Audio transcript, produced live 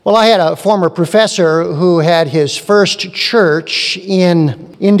Well, I had a former professor who had his first church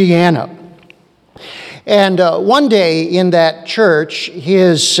in Indiana. And one day in that church,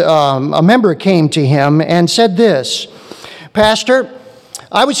 a member came to him and said this, "Pastor,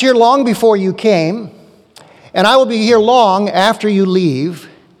 I was here long before you came, and I will be here long after you leave.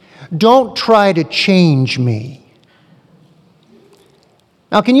 Don't try to change me."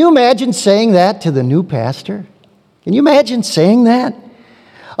 Now, can you imagine saying that to the new pastor? Can you imagine saying that?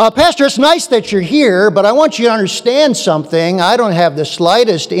 "Pastor, it's nice that you're here, but I want you to understand something. I don't have the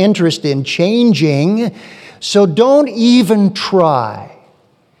slightest interest in changing, so don't even try."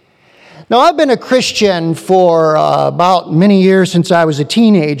 Now, I've been a Christian for about many years since I was a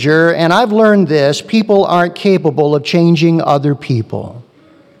teenager, and I've learned this: people aren't capable of changing other people.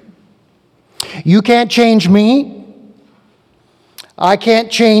 You can't change me. I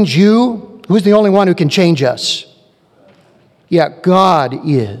can't change you. Who's the only one who can change us? Yeah, God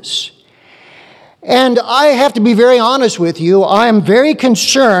is. And I have to be very honest with you. I am very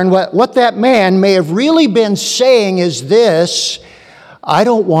concerned what that man may have really been saying is this: I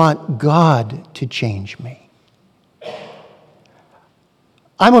don't want God to change me.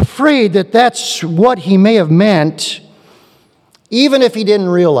 I'm afraid that that's what he may have meant, even if he didn't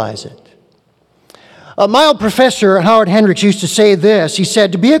realize it. My old professor, Howard Hendricks, used to say this. He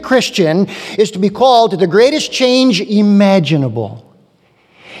said, "To be a Christian is to be called to the greatest change imaginable."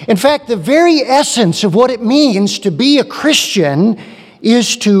 In fact, the very essence of what it means to be a Christian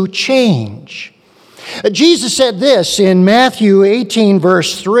is to change. Jesus said this in Matthew 18,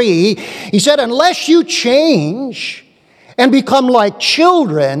 verse 3. He said, "Unless you change and become like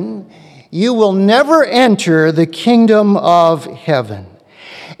children, you will never enter the kingdom of heaven."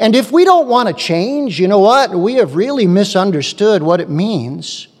 And if we don't want to change, you know what? We have really misunderstood what it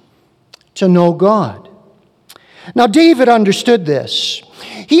means to know God. Now, David understood this.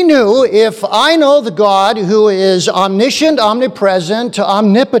 He knew, if I know the God who is omniscient, omnipresent,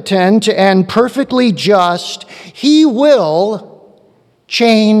 omnipotent, and perfectly just, he will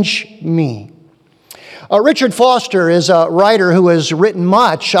change me. Richard Foster is a writer who has written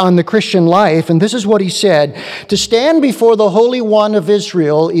much on the Christian life, and this is what he said: "To stand before the Holy One of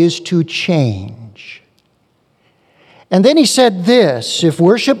Israel is to change." And then he said this: "If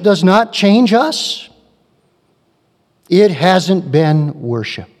worship does not change us, it hasn't been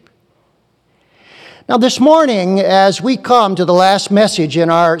worship." Now this morning, as we come to the last message in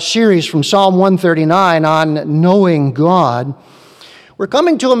our series from Psalm 139 on knowing God, we're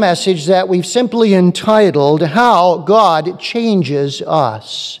coming to a message that we've simply entitled, "How God Changes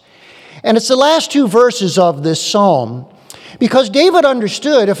Us." And it's the last two verses of this psalm. Because David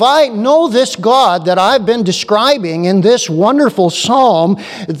understood, if I know this God that I've been describing in this wonderful psalm,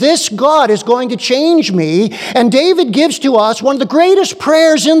 this God is going to change me. And David gives to us one of the greatest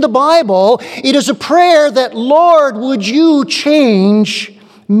prayers in the Bible. It is a prayer that, "Lord, would you change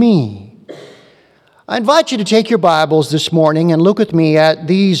me?" I invite you to take your Bibles this morning and look with me at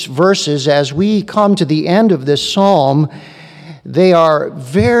these verses as we come to the end of this psalm. They are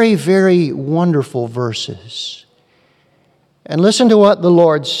very, very wonderful verses. And listen to what the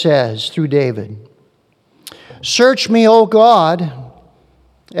Lord says through David. "Search me, O God,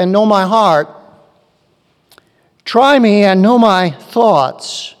 and know my heart. Try me and know my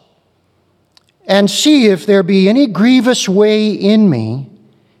thoughts, and see if there be any grievous way in me,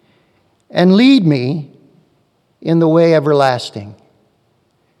 and lead me in the way everlasting."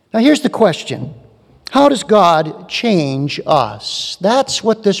 Now here's the question: how does God change us? That's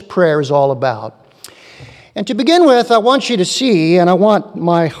what this prayer is all about. And to begin with, I want you to see, and I want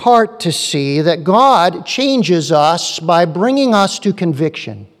my heart to see, that God changes us by bringing us to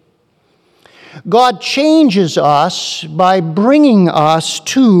conviction. God changes us by bringing us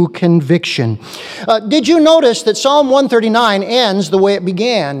to conviction. Did you notice that Psalm 139 ends the way it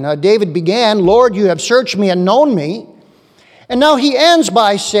began? David began, "Lord, you have searched me and known me." And now he ends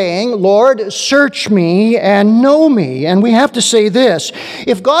by saying, "Lord, search me and know me." And we have to say this: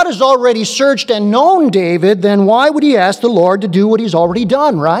 if God has already searched and known David, then why would he ask the Lord to do what he's already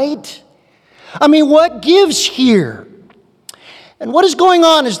done, right? I mean, what gives here? And what is going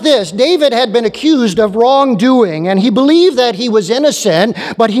on is this: David had been accused of wrongdoing, and he believed that he was innocent,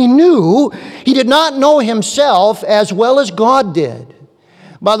 but he knew he did not know himself as well as God did.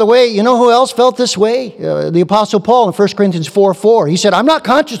 By the way, you know who else felt this way? The Apostle Paul in 1 Corinthians 4:4. He said, "I'm not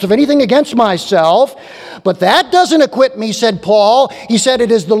conscious of anything against myself, but that doesn't acquit me," said Paul. He said,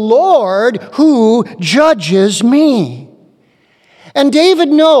 "It is the Lord who judges me." And David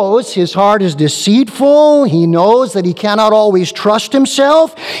knows his heart is deceitful. He knows that he cannot always trust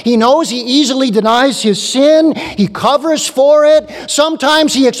himself. He knows he easily denies his sin. He covers for it.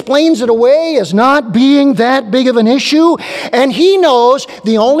 Sometimes he explains it away as not being that big of an issue. And he knows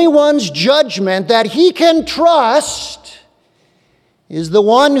the only one's judgment that he can trust is the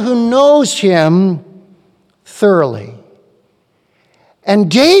one who knows him thoroughly.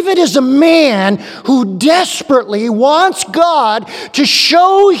 And David is a man who desperately wants God to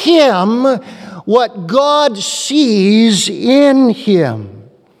show him what God sees in him.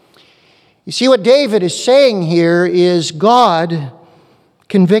 You see, what David is saying here is, God,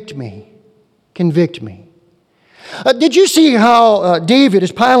 convict me. Convict me. Did you see how David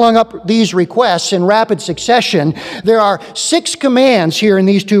is piling up these requests in rapid succession? There are 6 commands here in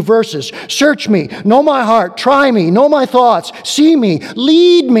these 2 verses. Search me, know my heart, try me, know my thoughts, see me,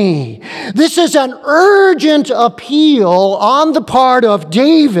 lead me. This is an urgent appeal on the part of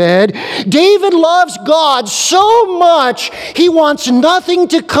David. David loves God so much, he wants nothing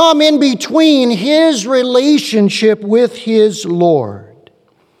to come in between his relationship with his Lord.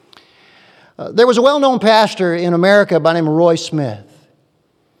 There was a well-known pastor in America by the name of Roy Smith.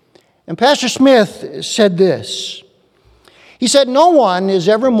 And Pastor Smith said this. He said, no one is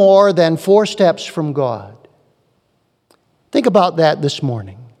ever more than 4 steps from God. Think about that this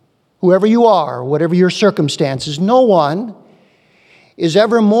morning. Whoever you are, whatever your circumstances, no one is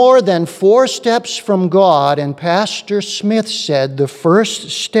ever more than 4 steps from God. And Pastor Smith said the first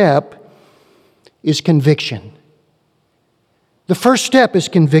step is conviction. The first step is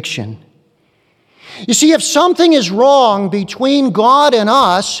conviction. You see, if something is wrong between God and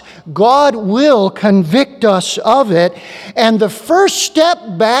us, God will convict us of it. And the first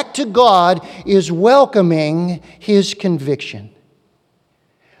step back to God is welcoming His conviction.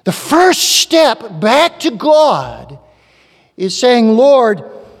 The first step back to God is saying, Lord,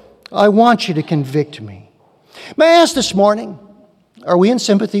 I want you to convict me. May I ask this morning, are we in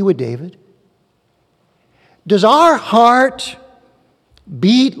sympathy with David? Does our heart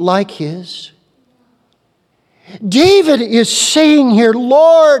beat like his? David is saying here,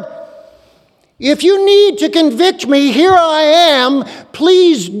 Lord, if you need to convict me, here I am.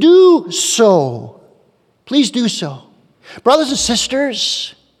 Please do so. Please do so. Brothers and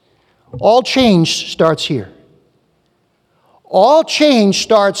sisters, all change starts here. All change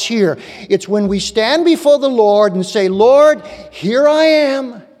starts here. It's when we stand before the Lord and say, Lord, here I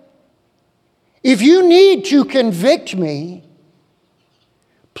am. If you need to convict me,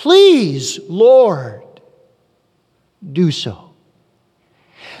 please, Lord, do so.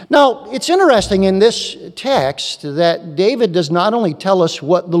 Now, it's interesting in this text that David does not only tell us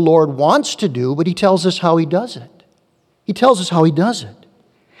what the Lord wants to do, but he tells us how he does it. He tells us how he does it.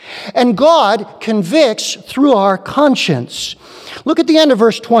 And God convicts through our conscience. Look at the end of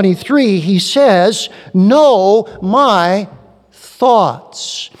verse 23. He says, know my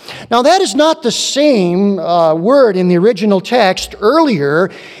thoughts. Now, that is not the same word in the original text earlier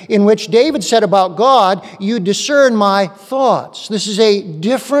in which David said about God, you discern my thoughts. This is a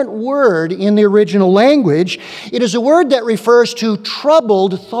different word in the original language. It is a word that refers to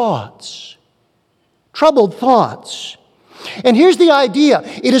troubled thoughts. Troubled thoughts. And here's the idea.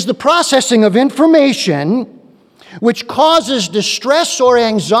 It is the processing of information which causes distress or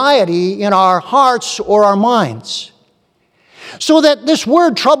anxiety in our hearts or our minds. So that this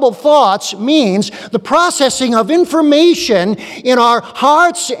word troubled thoughts means the processing of information in our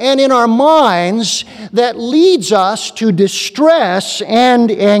hearts and in our minds that leads us to distress and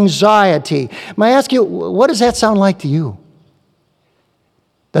anxiety. May I ask you, what does that sound like to you?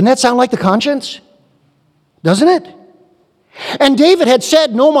 Doesn't that sound like the conscience? Doesn't it? And David had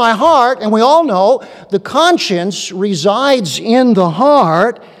said, know my heart, and we all know the conscience resides in the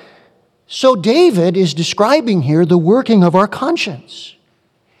heart. So David is describing here the working of our conscience.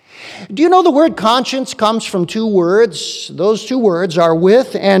 Do you know the word conscience comes from 2 words? Those 2 words are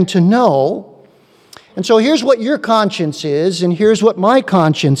with and to know. And so here's what your conscience is, and here's what my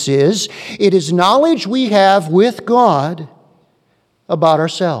conscience is. It is knowledge we have with God about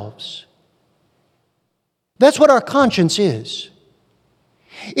ourselves. That's what our conscience is.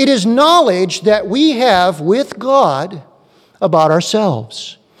 It is knowledge that we have with God about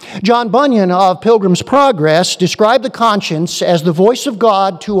ourselves. John Bunyan of Pilgrim's Progress described the conscience as the voice of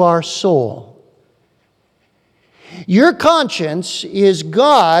God to our soul. Your conscience is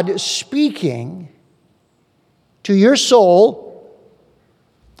God speaking to your soul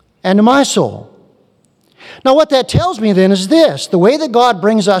and to my soul. Now, what that tells me then is this. The way that God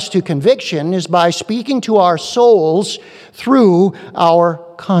brings us to conviction is by speaking to our souls through our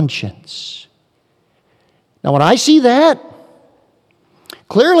conscience. Now, when I see that,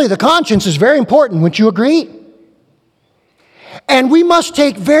 Clearly, the conscience is very important. Wouldn't you agree? And we must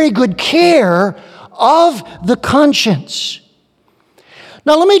take very good care of the conscience.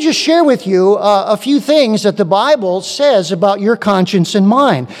 Now, let me just share with you a few things that the Bible says about your conscience and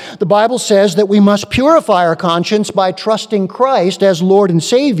mine. The Bible says that we must purify our conscience by trusting Christ as Lord and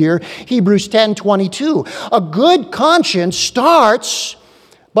Savior, Hebrews 10:22. A good conscience starts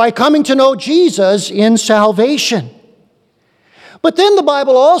by coming to know Jesus in salvation. But then the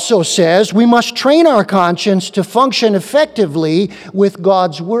Bible also says we must train our conscience to function effectively with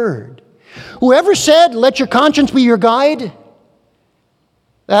God's Word. Whoever said, "Let your conscience be your guide,"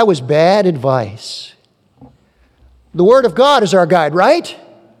 that was bad advice. The Word of God is our guide, right?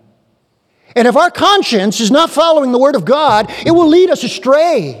 And if our conscience is not following the Word of God, it will lead us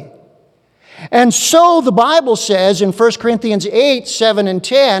astray. And so the Bible says in 1 Corinthians 8, 7 and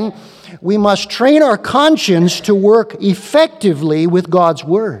 10, we must train our conscience to work effectively with God's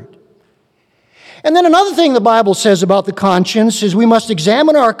Word. And then another thing the Bible says about the conscience is we must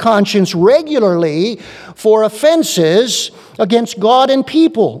examine our conscience regularly for offenses against God and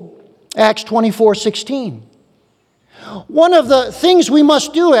people. Acts 24:16. One of the things we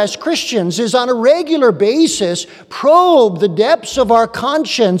must do as Christians is on a regular basis probe the depths of our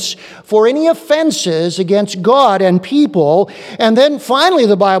conscience for any offenses against God and people. And then finally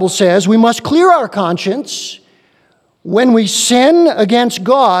the Bible says we must clear our conscience when we sin against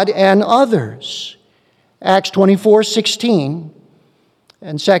God and others. Acts 24:16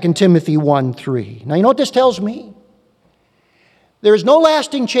 and 2 Timothy 1:3. Now you know what this tells me? There is no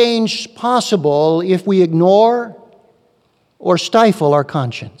lasting change possible if we ignore or stifle our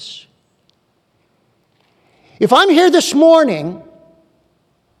conscience. If I'm here this morning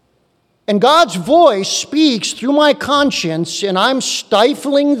and God's voice speaks through my conscience and I'm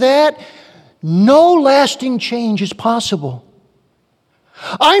stifling that, no lasting change is possible.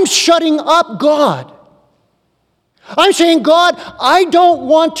 I'm shutting up God. I'm saying, God, I don't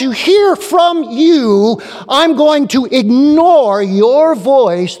want to hear from you. I'm going to ignore your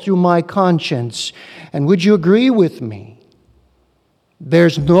voice through my conscience. And would you agree with me?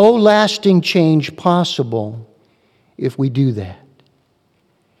 There's no lasting change possible if we do that.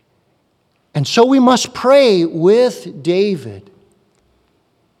 And so we must pray with David.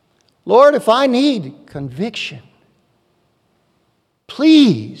 Lord, if I need conviction,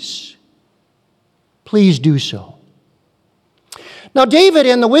 please do so. Now, David,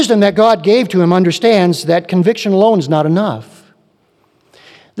 in the wisdom that God gave to him, understands that conviction alone is not enough.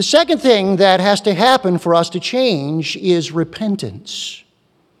 The second thing that has to happen for us to change is repentance.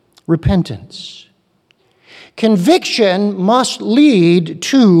 Repentance. Conviction must lead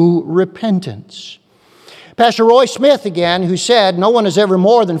to repentance. Pastor Roy Smith, again, who said, "No one is ever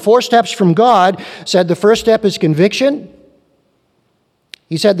more than 4 steps from God," said the first step is conviction.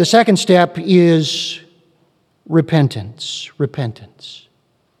 He said the second step is repentance. Repentance.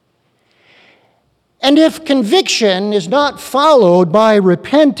 And if conviction is not followed by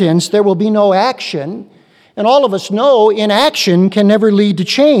repentance, there will be no action. And all of us know inaction can never lead to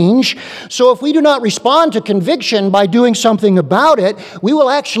change. So if we do not respond to conviction by doing something about it, we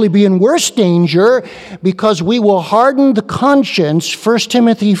will actually be in worse danger because we will harden the conscience, 1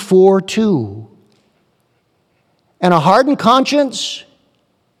 Timothy 4:2. And a hardened conscience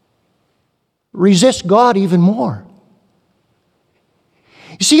resists God even more.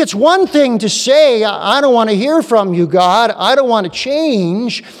 You see, it's one thing to say, "I don't want to hear from you, God. I don't want to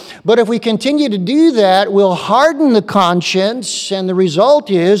change." But if we continue to do that, we'll harden the conscience, and the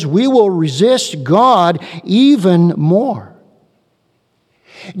result is we will resist God even more.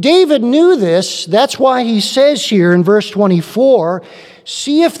 David knew this. That's why he says here in verse 24,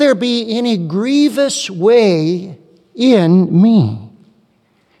 "See if there be any grievous way in me."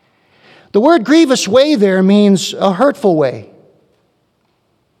 The word grievous way there means a hurtful way.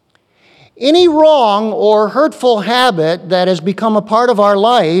 Any wrong or hurtful habit that has become a part of our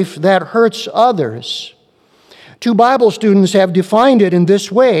life that hurts others. 2 Bible students have defined it in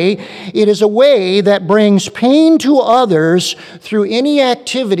this way. It is a way that brings pain to others through any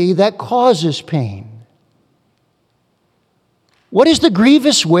activity that causes pain. What is the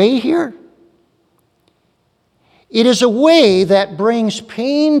grievous way here? It is a way that brings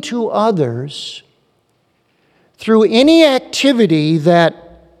pain to others through any activity that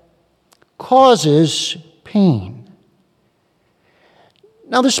causes pain.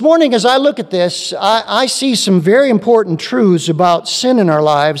 Now this morning as I look at this, I see some very important truths about sin in our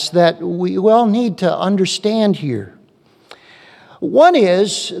lives that we well need to understand here. One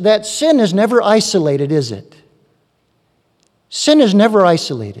is that sin is never isolated, is it? Sin is never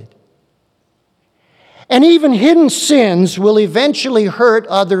isolated. And even hidden sins will eventually hurt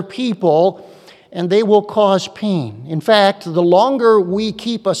other people, and they will cause pain. In fact, the longer we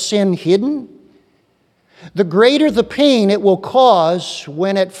keep a sin hidden, the greater the pain it will cause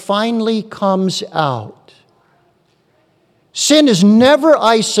when it finally comes out. Sin is never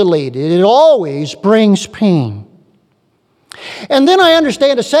isolated. It always brings pain. And then I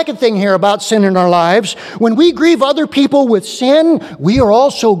understand a second thing here about sin in our lives. When we grieve other people with sin, we are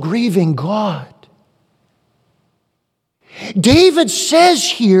also grieving God. David says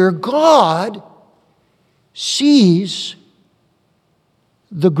here, God sees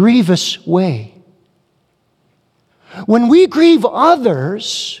the grievous way. When we grieve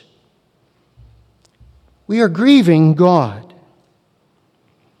others, we are grieving God.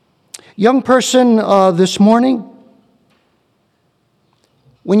 Young person, this morning,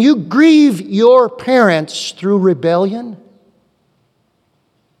 when you grieve your parents through rebellion,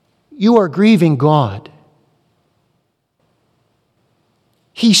 you are grieving God.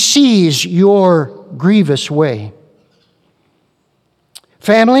 He sees your grievous way.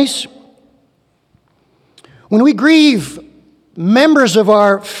 Families, when we grieve members of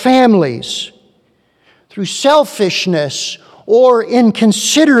our families through selfishness or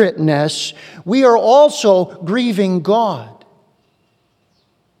inconsiderateness, we are also grieving God.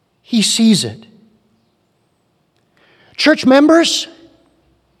 He sees it. Church members,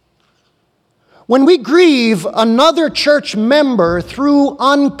 when we grieve another church member through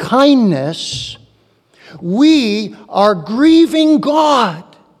unkindness, we are grieving God.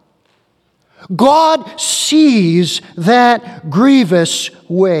 God sees that grievous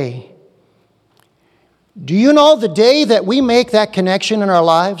way. Do you know the day that we make that connection in our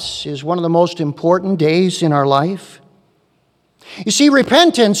lives is one of the most important days in our life? You see,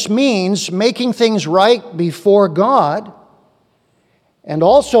 repentance means making things right before God and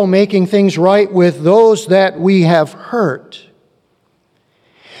also making things right with those that we have hurt.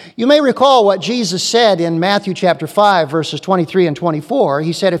 You may recall what Jesus said in Matthew chapter 5, verses 23 and 24.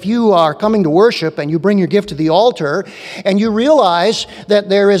 He said, if you are coming to worship and you bring your gift to the altar and you realize that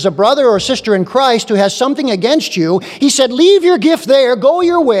there is a brother or sister in Christ who has something against you, he said, leave your gift there, go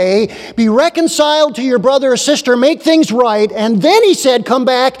your way, be reconciled to your brother or sister, make things right, and then he said, come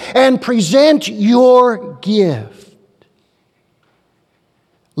back and present your gift.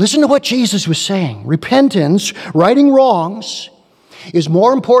 Listen to what Jesus was saying. Repentance, righting wrongs, is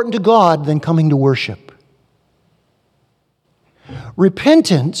more important to God than coming to worship.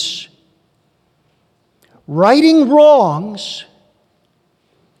 Repentance, righting wrongs,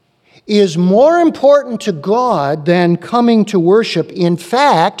 is more important to God than coming to worship. In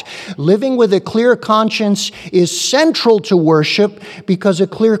fact, living with a clear conscience is central to worship because a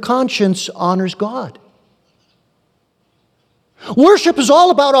clear conscience honors God. Worship is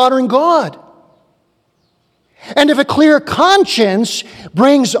all about honoring God. And if a clear conscience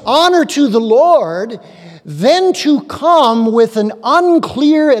brings honor to the Lord, then to come with an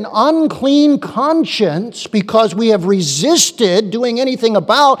unclear and unclean conscience because we have resisted doing anything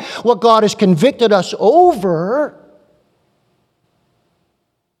about what God has convicted us over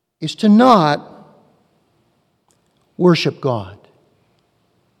is to not worship God.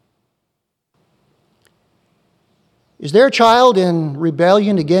 Is there a child in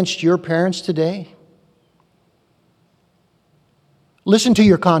rebellion against your parents today? Listen to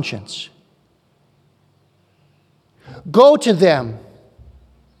your conscience. Go to them.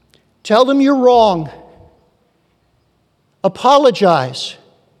 Tell them you're wrong. Apologize.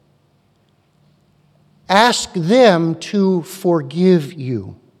 Ask them to forgive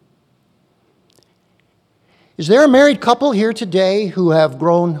you. Is there a married couple here today who have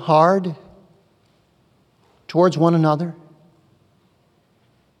grown hard towards one another?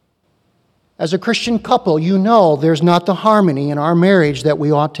 As a Christian couple, you know there's not the harmony in our marriage that we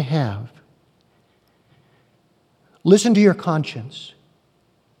ought to have. Listen to your conscience.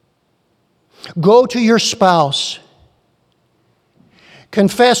 Go to your spouse.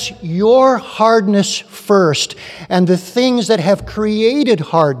 Confess your hardness first and the things that have created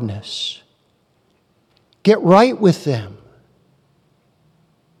hardness. Get right with them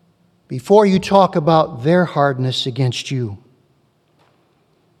before you talk about their hardness against you.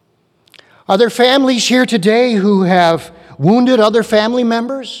 Are there families here today who have wounded other family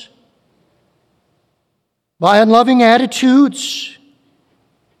members by unloving attitudes?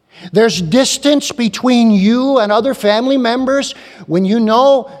 There's distance between you and other family members when you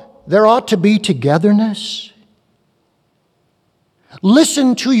know there ought to be togetherness.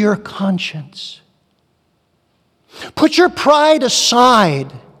 Listen to your conscience. Put your pride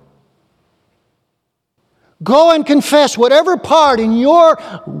aside. Go and confess whatever part in your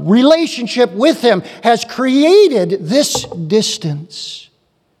relationship with Him has created this distance.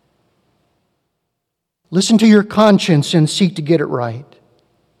 Listen to your conscience and seek to get it right.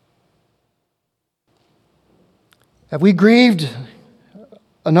 Have we grieved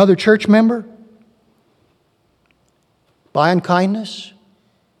another church member by unkindness?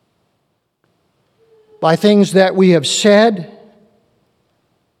 By things that we have said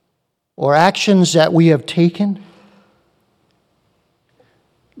or actions that we have taken?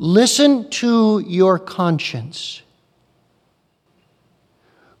 Listen to your conscience.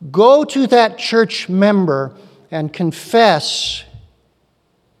 Go to that church member and confess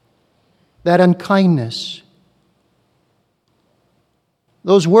that unkindness.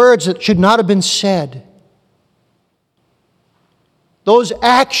 Those words that should not have been said. Those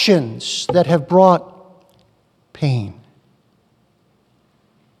actions that have brought pain.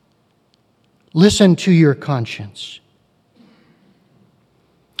 Listen to your conscience.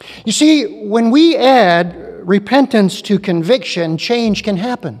 You see, when we add repentance to conviction, change can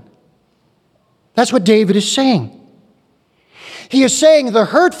happen. That's what David is saying. He is saying the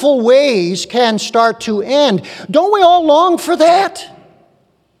hurtful ways can start to end. Don't we all long for that?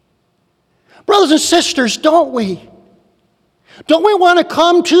 Brothers and sisters, don't we? Don't we want to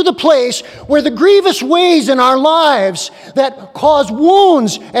come to the place where the grievous ways in our lives that cause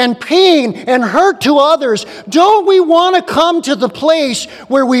wounds and pain and hurt to others, don't we want to come to the place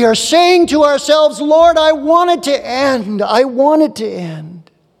where we are saying to ourselves, Lord, I want it to end. I want it to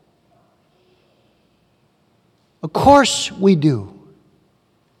end. Of course we do.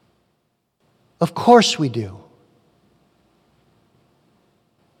 Of course we do.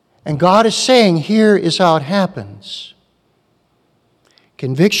 And God is saying, here is how it happens.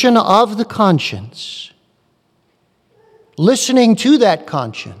 Conviction of the conscience, listening to that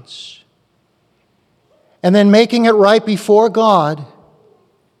conscience, and then making it right before God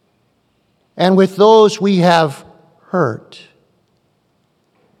and with those we have hurt.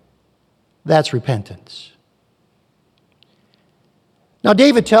 That's repentance. Now,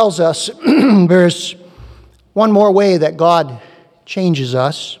 David tells us there's one more way that God changes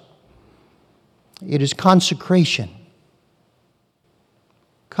us. It is consecration.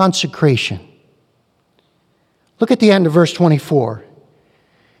 Consecration. Look at the end of verse 24.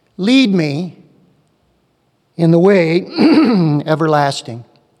 Lead me in the way everlasting.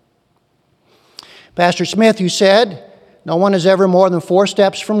 Pastor Smith, you said, no one is ever more than 4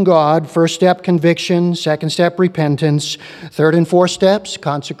 steps from God. First step, conviction. Second step, repentance. Third and fourth steps,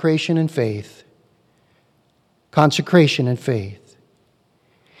 consecration and faith. Consecration and faith.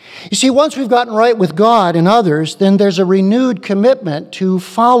 You see, once we've gotten right with God and others, then there's a renewed commitment to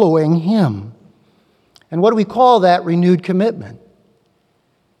following Him. And what do we call that renewed commitment?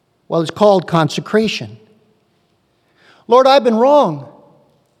 Well, it's called consecration. Lord, I've been wrong.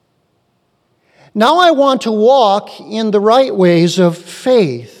 Now I want to walk in the right ways of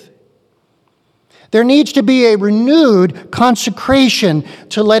faith. There needs to be a renewed consecration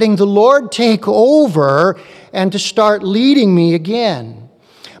to letting the Lord take over and to start leading me again.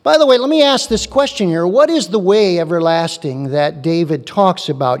 By the way, let me ask this question here. What is the way everlasting that David talks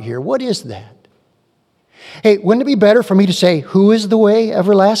about here? What is that? Hey, wouldn't it be better for me to say, who is the way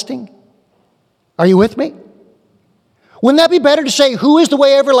everlasting? Are you with me? Wouldn't that be better to say, who is the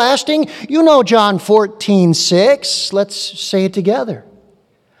way everlasting? You know John 14:6. Let's say it together.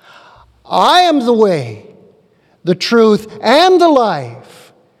 I am the way, the truth, and the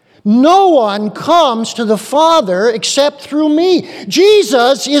life. No one comes to the Father except through me.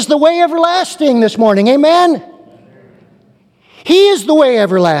 Jesus is the way everlasting this morning. Amen? He is the way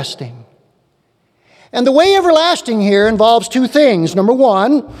everlasting. And the way everlasting here involves 2 things. Number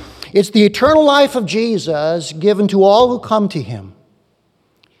 1, it's the eternal life of Jesus given to all who come to Him.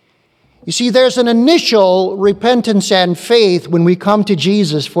 You see, there's an initial repentance and faith when we come to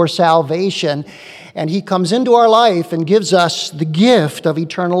Jesus for salvation, and He comes into our life and gives us the gift of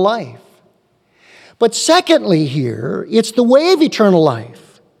eternal life. But secondly here, it's the way of eternal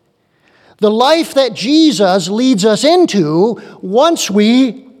life. The life that Jesus leads us into once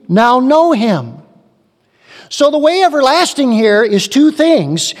we now know Him. So the way everlasting here is 2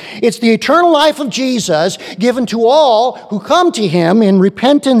 things. It's the eternal life of Jesus given to all who come to Him in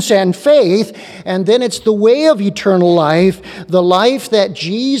repentance and faith. And then it's the way of eternal life, the life that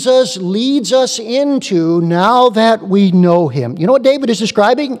Jesus leads us into now that we know Him. You know what David is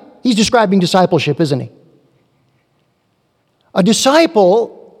describing? He's describing discipleship, isn't he? A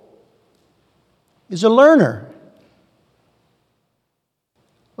disciple is a learner,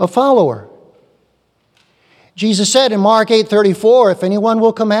 a follower. Jesus said in Mark 8:34, if anyone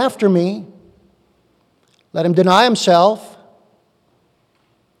will come after me, Let him deny himself,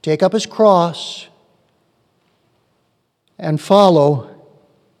 take up his cross, and follow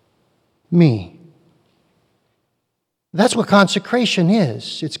me. That's what consecration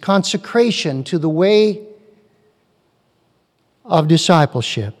is. It's consecration to the way of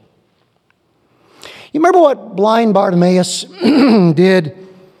discipleship. You remember what blind Bartimaeus did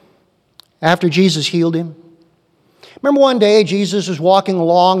after Jesus healed him? Remember one day Jesus was walking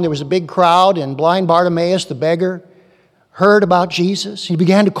along, there was a big crowd, and blind Bartimaeus, the beggar, heard about Jesus. He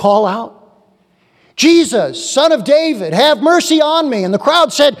began to call out, "Jesus, Son of David, have mercy on me." And the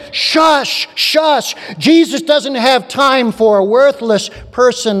crowd said, "Shush, shush. Jesus doesn't have time for a worthless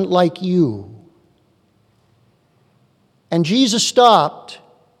person like you." And Jesus stopped,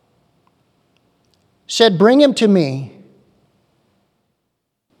 said, "Bring him to me."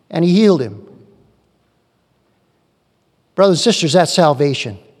 And he healed him. Brothers and sisters, that's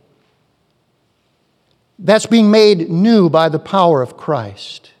salvation. That's being made new by the power of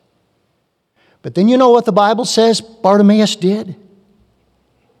Christ. But then you know what the Bible says Bartimaeus did?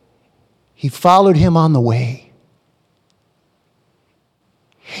 He followed him on the way.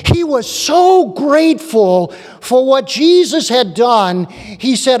 He was so grateful for what Jesus had done,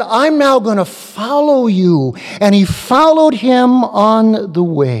 he said, "I'm now going to follow you." And he followed him on the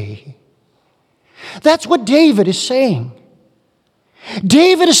way. That's what David is saying.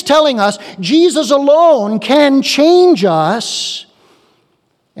 David is telling us Jesus alone can change us,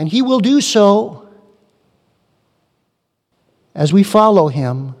 and he will do so as we follow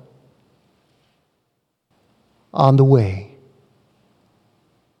him on the way.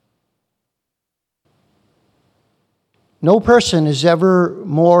 No person is ever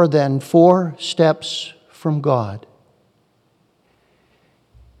more than 4 steps from God.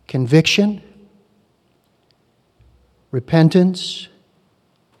 Conviction, repentance,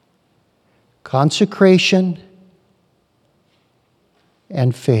 consecration,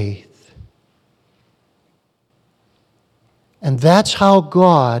 and faith. And that's how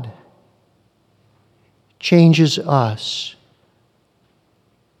God changes us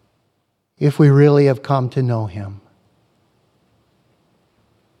if we really have come to know him.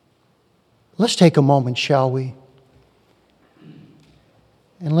 Let's take a moment, shall we?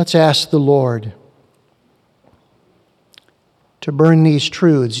 And let's ask the Lord to burn these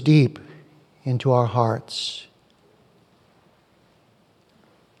truths deep into our hearts.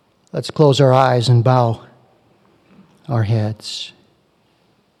 Let's close our eyes and bow our heads.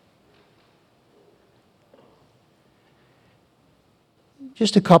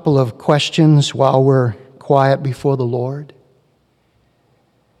 Just a couple of questions while we're quiet before the Lord.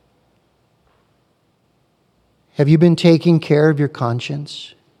 Have you been taking care of your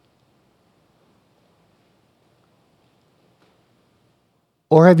conscience?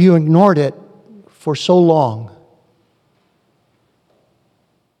 Or have you ignored it for so long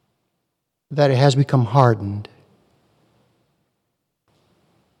that it has become hardened?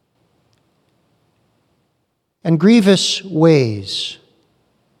 And grievous ways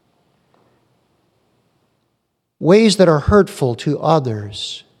that are hurtful to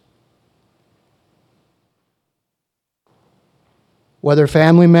others, whether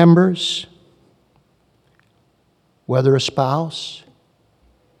family members, whether a spouse,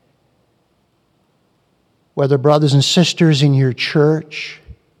 whether brothers and sisters in your church.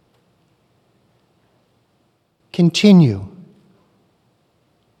 Continue.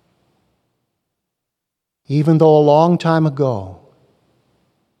 Even though a long time ago,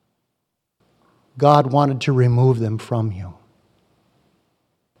 God wanted to remove them from you.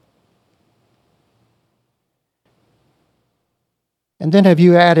 And then have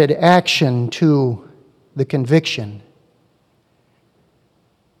you added action to the conviction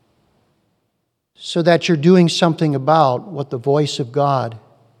so that you're doing something about what the voice of God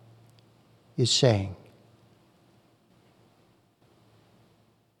is saying?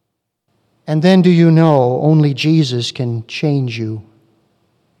 And then do you know only Jesus can change you?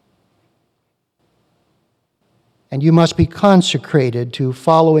 And you must be consecrated to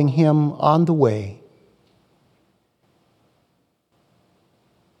following him on the way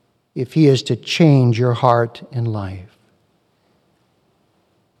if he is to change your heart and life.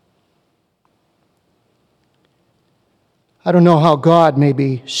 I don't know how God may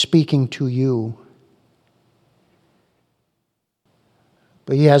be speaking to you,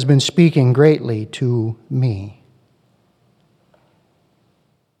 but he has been speaking greatly to me.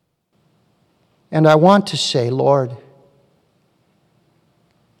 And I want to say, Lord,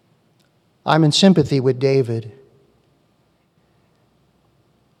 I'm in sympathy with David.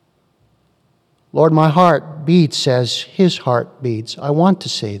 Lord, my heart beats as his heart beats. I want to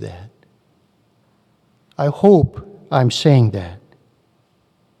say that. I hope I'm saying that.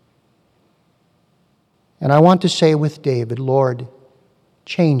 And I want to say with David, Lord,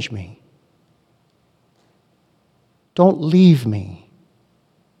 change me. Don't leave me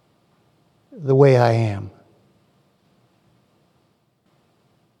the way I am.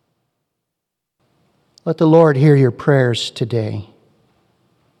 Let the Lord hear your prayers today.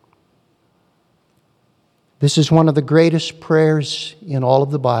 This is one of the greatest prayers in all of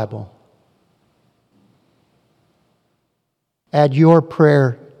the Bible. Add your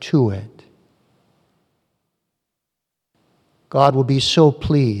prayer to it. God will be so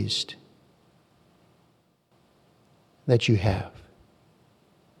pleased that you have.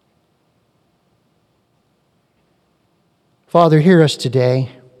 Father, hear us today.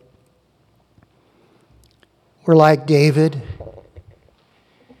 We're like David.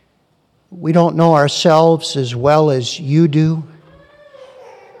 We don't know ourselves as well as you do.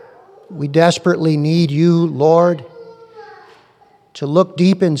 We desperately need you, Lord, to look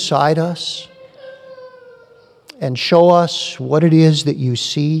deep inside us and show us what it is that you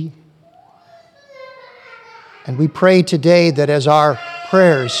see. And we pray today that as our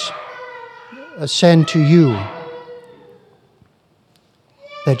prayers ascend to you,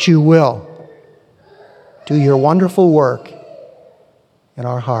 that you will do your wonderful work in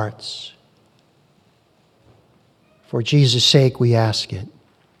our hearts. For Jesus' sake we ask it.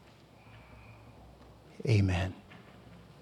 Amen.